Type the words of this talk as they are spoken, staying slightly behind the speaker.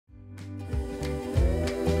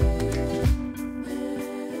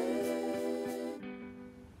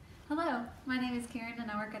My name is Karen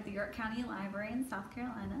and I work at the York County Library in South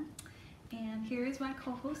Carolina. And here is my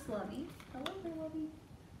co-host Lovey. Hello there, Lovey.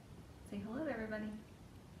 Say hello to everybody.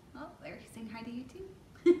 Oh, there, he's saying hi to you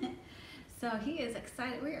too. So he is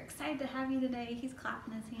excited. We're excited to have you today. He's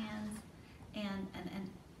clapping his hands and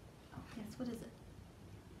oh yes, what is it?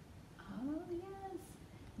 Oh yes.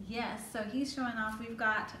 Yes, so he's showing off. We've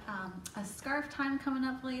got a scarf time coming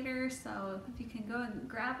up later, so if you can go and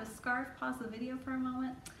grab a scarf, pause the video for a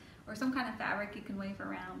moment, or some kind of fabric you can wave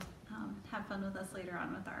around. Have fun with us later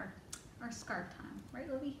on with our scarf time. Right,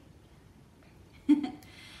 Lovey?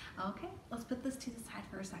 Okay, let's put this to the side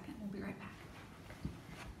for a second. We'll be right back.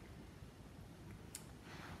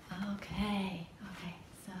 Okay,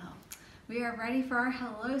 so we are ready for our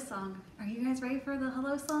hello song. Are you guys ready for the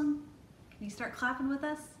hello song? Can you start clapping with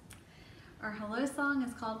us? Our hello song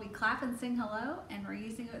is called We Clap and Sing Hello, and we're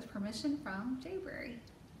using it with permission from Jayberry.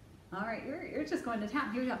 All right, you're just going to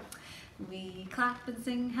town. Here we go. We clap and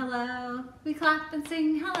sing hello, we clap and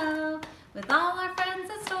sing hello, with all our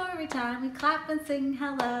friends at story time, we clap and sing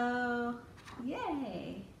hello.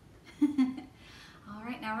 Yay! All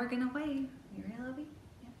right, now we're gonna wave. You ready, Lovey?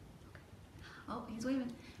 Yep. Okay. Oh, he's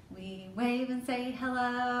waving. We wave and say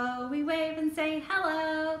hello, we wave and say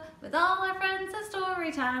hello, with all our friends at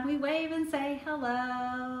story time, we wave and say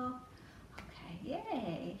hello. Okay,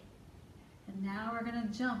 yay! And now we're gonna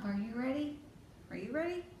jump. Are you ready? Are you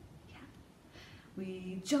ready? Yeah.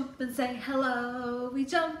 We jump and say hello, we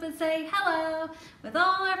jump and say hello, with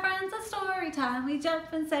all our friends at story time, we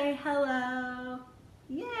jump and say hello.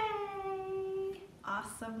 Yay!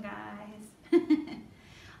 Awesome, guys.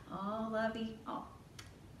 Oh, Lovey. Oh,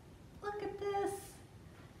 look at this.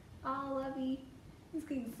 Oh, Lovey. He's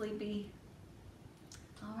getting sleepy.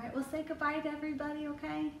 All right, we'll say goodbye to everybody,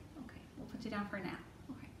 okay? Okay, we'll put you down for a nap.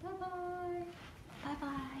 Okay, bye-bye.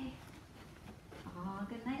 Bye-bye. Oh,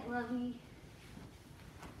 good night, Lovey.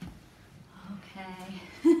 Okay.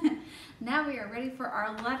 Now we are ready for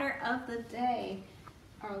our letter of the day.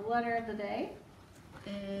 Our letter of the day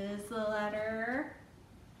is the letter,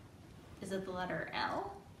 is it the letter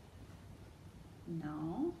L?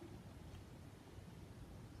 No.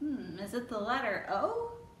 Is it the letter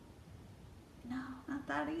O? No, not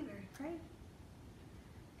that either, right?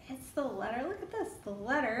 It's the letter, look at this, the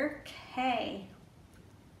letter K.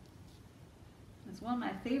 It's one of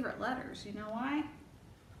my favorite letters. You know why?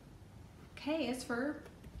 K is for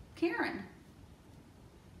Karen.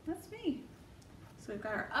 That's me. So we've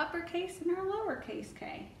got our uppercase and our lowercase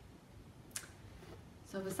K.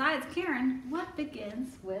 So besides Karen, what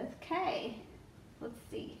begins with K? Let's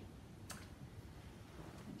see.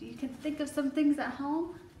 You can think of some things at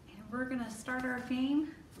home, and we're gonna start our game.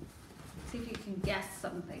 See if you can guess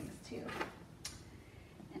some things too.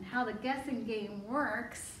 And how the guessing game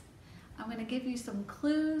works, I'm gonna give you some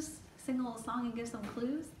clues, sing a little song and give some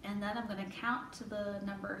clues, and then I'm gonna count to the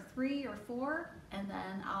number 3 or 4, and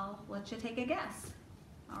then I'll let you take a guess.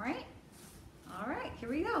 All right? All right, here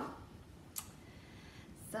we go.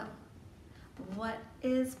 So, what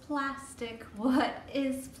is plastic? What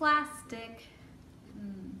is plastic?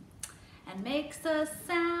 And makes a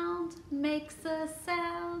sound, makes a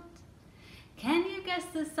sound. Can you guess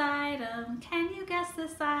this item? Can you guess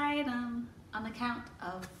this item? On the count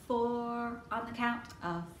of 4, on the count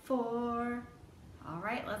of 4. All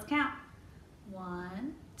right, let's count.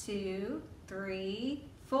 1, 2, 3,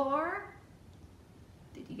 4.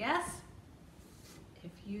 Did you guess?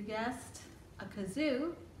 If you guessed a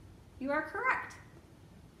kazoo, you are correct.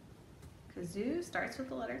 Kazoo starts with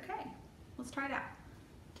the letter K. Let's try it out.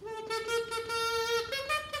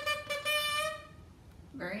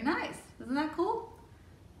 Very nice. Isn't that cool?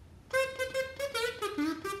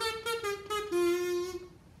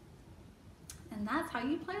 And that's how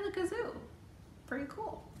you play the kazoo. Pretty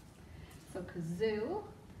cool. So kazoo.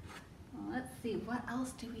 Well, let's see, what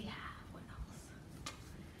else do we have? What else?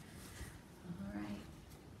 All right,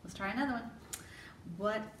 let's try another one.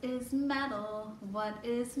 What is metal? What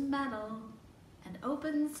is metal? And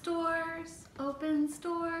opens doors, opens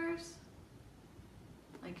doors.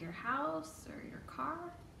 Like your house or your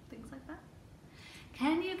car, things like that.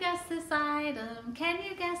 Can you guess this item? Can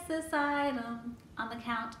you guess this item? On the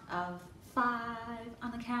count of 5,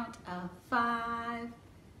 on the count of 5.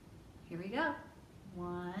 Here we go.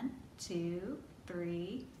 1, 2,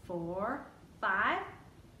 3, 4, 5.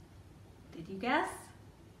 Did you guess?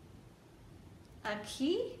 A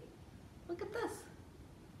key? Look at this.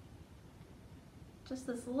 Just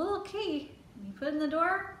this little key, and you put it in the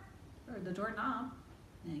door, or the doorknob,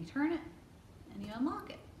 and then you turn it, and you unlock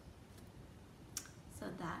it. So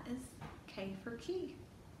that is K for key.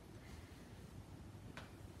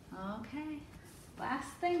 Okay, Last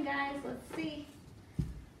thing, guys, let's see.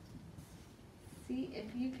 See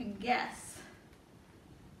if you can guess.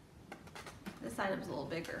 This item's a little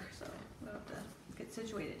bigger, so we'll have to get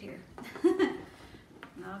situated here.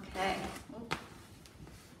 Okay. Oop.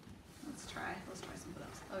 Let's try something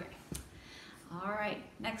else. Okay. All right,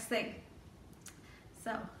 next thing.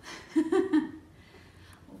 So,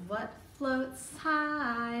 what floats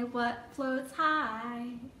high, what floats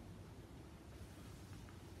high?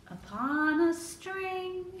 Upon a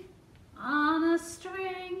string, on a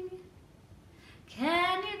string.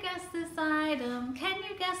 Can you guess this item? Can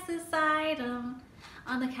you guess this item?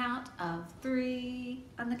 On the count of three,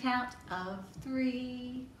 on the count of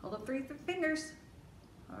three. Hold up three fingers.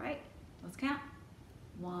 All right, let's count.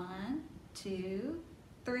 1, 2,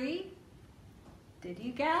 3. Did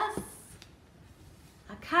you guess?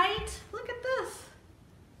 A kite? Look at this.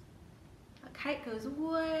 A kite goes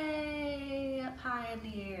way up high in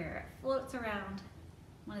the air. It floats around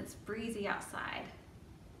when it's breezy outside.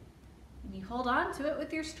 And you hold on to it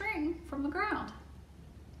with your string from the ground.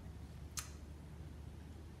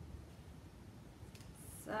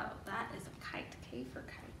 So that is a kite, K for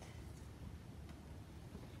kite.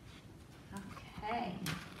 Okay,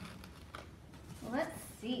 let's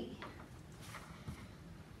see.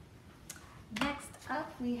 Next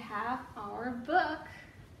up we have our book.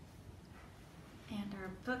 And our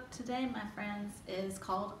book today, my friends, is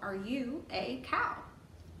called Are You a Cow?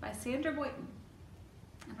 By Sandra Boynton.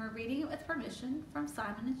 And we're reading it with permission from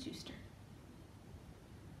Simon Schuster.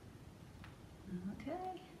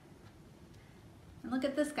 Okay. And look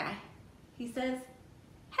at this guy. He says,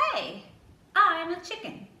 "Hey, I'm a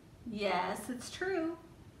chicken." Yes, it's true.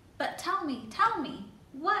 But tell me,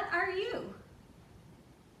 what are you?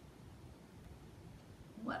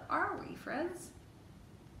 What are we, friends?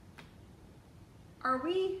 Are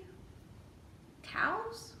we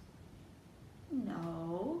cows?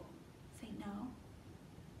 No. Say no.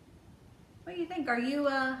 What do you think? Are you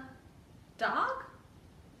a dog?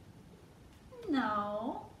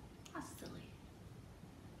 No. That's silly.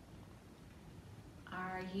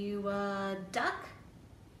 Are you a duck?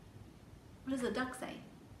 What does a duck say?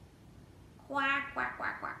 Quack, quack,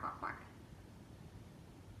 quack, quack, quack, quack.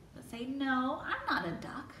 But say no, I'm not a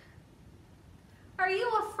duck. Are you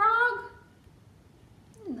a frog?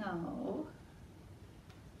 No.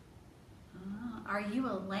 Are you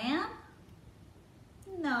a lamb?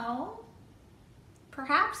 No.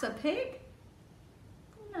 Perhaps a pig?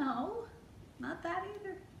 No, not that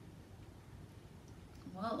either.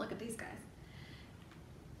 Well, look at these guys.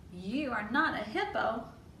 You are not a hippo.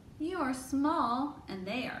 You are small and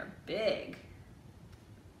they are big.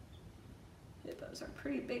 Hippos are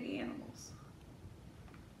pretty big animals.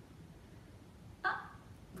 Ah,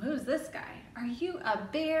 who's this guy? Are you a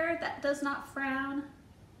bear that does not frown?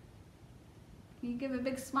 Can you give a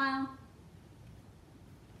big smile?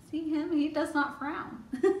 See him? He does not frown.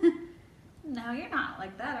 No, you're not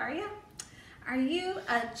like that, are you? Are you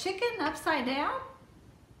a chicken upside down?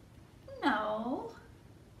 No.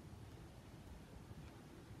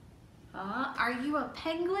 Are you a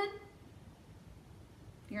penguin?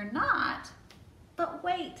 You're not. But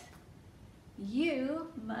wait, you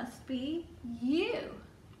must be you.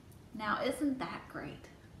 Now, isn't that great?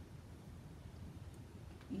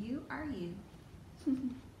 You are you.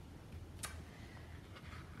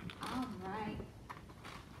 All right.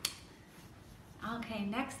 Okay,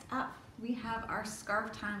 next up, we have our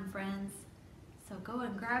scarf time, friends. So go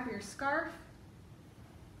and grab your scarf.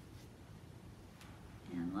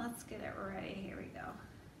 And let's get it ready. Here we go.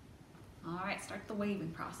 All right, start the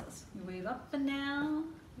waving process. You wave up and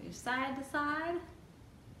down, wave side to side.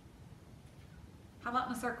 How about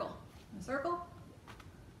in a circle? In a circle?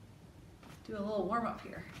 Do a little warm up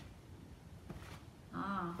here.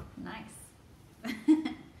 Ah, nice.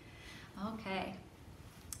 Okay,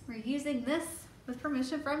 we're using this with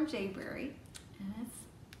permission from Jayberry, and it's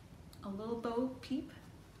a Little Bo Peep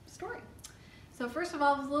story. So first of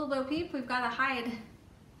all, with Little Bo Peep, we've got to hide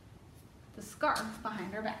the scarf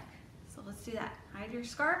behind her back. So let's do that. Hide your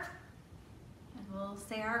scarf, and we'll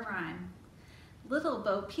say our rhyme. Little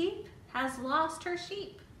Bo Peep has lost her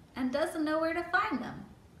sheep and doesn't know where to find them.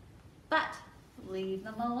 But leave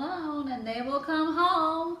them alone and they will come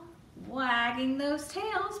home, wagging those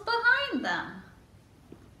tails behind them.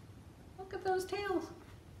 Look at those tails.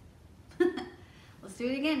 Let's do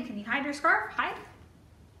it again. Can you hide your scarf? Hide.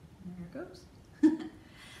 There it goes.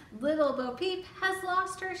 Little Bo Peep has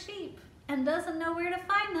lost her sheep and doesn't know where to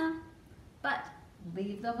find them. But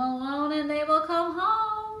leave them alone and they will come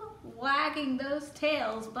home, wagging those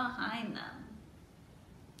tails behind them.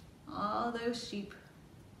 All those sheep.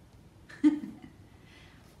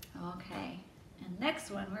 Okay, and The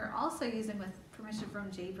next one we're also using with permission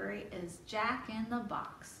from Jayberry is Jack in the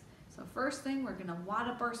Box. So first thing, we're gonna wad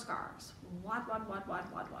up our scarves. Wad, wad, wad,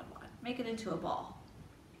 wad, wad, wad, wad. Make it into a ball.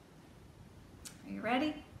 Are you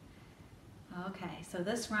ready? Okay, so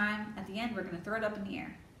this rhyme, at the end, we're gonna throw it up in the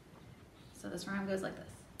air. So this rhyme goes like this.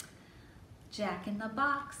 Jack in the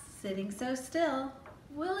box, sitting so still,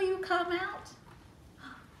 will you come out?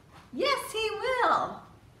 Yes, he will.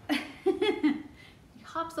 He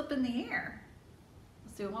hops up in the air.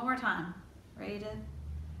 Let's do it one more time. Ready to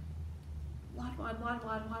wad, wad, wad,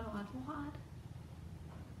 wad, wad, wad, wad.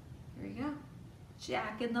 Here we go.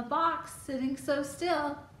 Jack in the box, sitting so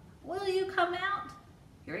still, will you come out?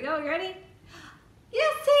 Here we go, you ready?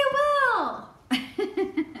 Yes, he will.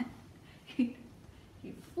 He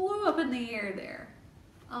flew up in the air there.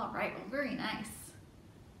 All right, well, very nice.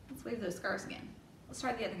 Let's wave those scarves again. Let's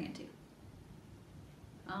try the other hand too.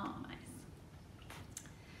 Oh, nice.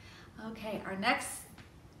 Okay, our next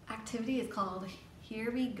activity is called Here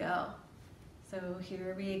We Go. So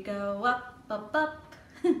here we go, up, up, up.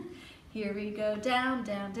 Here we go, down,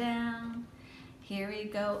 down, down. Here we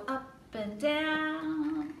go, up and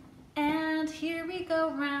down. And here we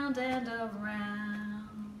go, round and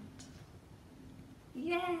around.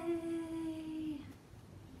 Yay!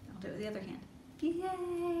 I'll do it with the other hand.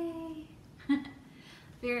 Yay!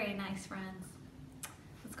 Very nice, friends.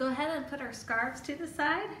 Let's go ahead and put our scarves to the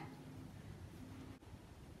side.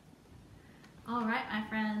 All right, my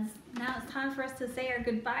friends, now it's time for us to say our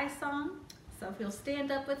goodbye song. So if you'll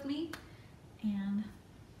stand up with me and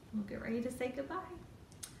we'll get ready to say goodbye.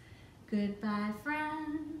 Goodbye,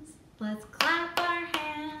 friends. Let's clap our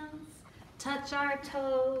hands, touch our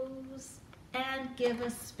toes, and give a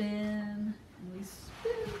spin. And we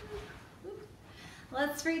spin.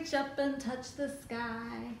 Let's reach up and touch the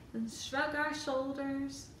sky, then shrug our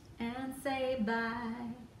shoulders and say bye.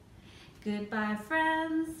 Goodbye,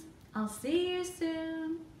 friends. I'll see you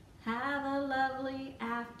soon. Have a lovely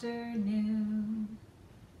afternoon.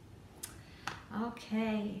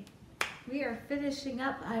 Okay, we are finishing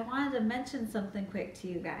up. I wanted to mention something quick to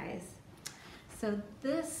you guys. So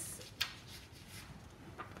this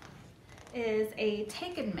is a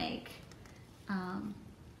take and make.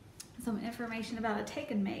 Some information about a take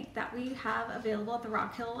and make that we have available at the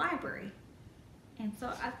Rock Hill Library. And so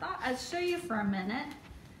I thought I'd show you for a minute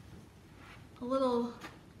a little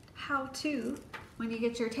how-to when you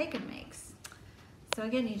get your take and makes. So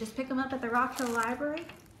again, you just pick them up at the Rock Hill Library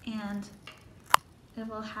and it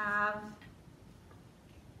will have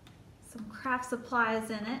some craft supplies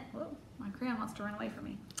in it. Whoa, my crayon wants to run away from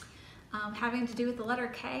me. Having to do with the letter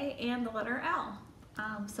K and the letter L.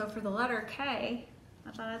 So for the letter K, I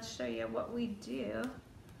thought I'd show you what we do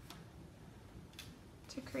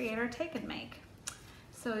to create our take and make.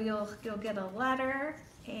 So you'll get a letter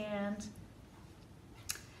and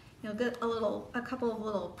you'll get a couple of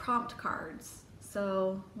little prompt cards.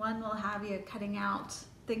 So one will have you cutting out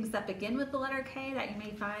things that begin with the letter K that you may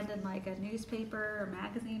find in like a newspaper or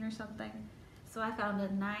magazine or something. So I found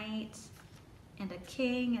a knight and a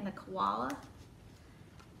king and a koala.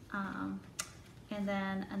 And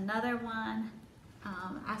then another one,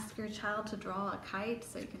 ask your child to draw a kite,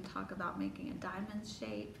 so you can talk about making a diamond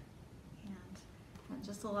shape, and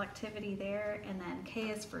just a little activity there. And then K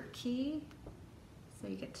is for key, so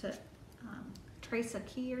you get to trace a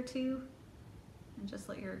key or two and just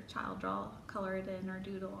let your child draw, color it in, or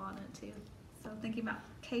doodle on it too. So thinking about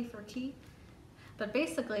K for key. But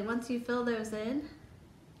basically, once you fill those in,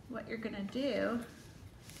 what you're gonna do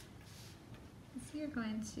is you're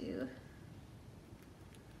going to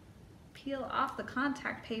peel off the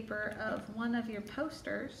contact paper of one of your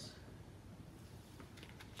posters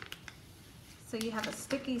so you have a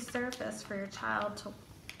sticky surface for your child to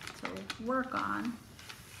work on.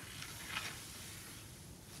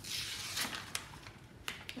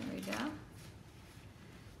 There we go.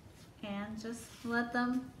 And just let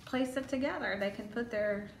them place it together. They can put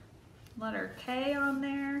their letter K on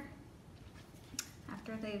there.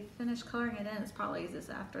 After they've finished coloring it in, it's probably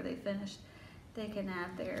easiest after they finished, they can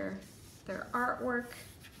add their artwork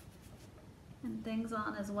and things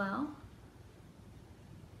on as well.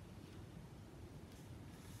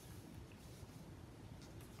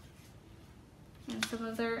 And some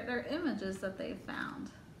of their images that they've found.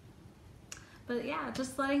 But yeah,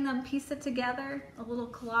 just letting them piece it together, a little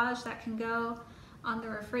collage that can go on the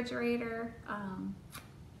refrigerator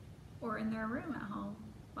or in their room at home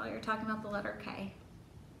while you're talking about the letter K.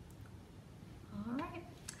 All right.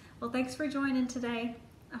 Well, thanks for joining today.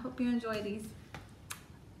 I hope you enjoy these.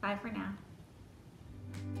 Bye for now.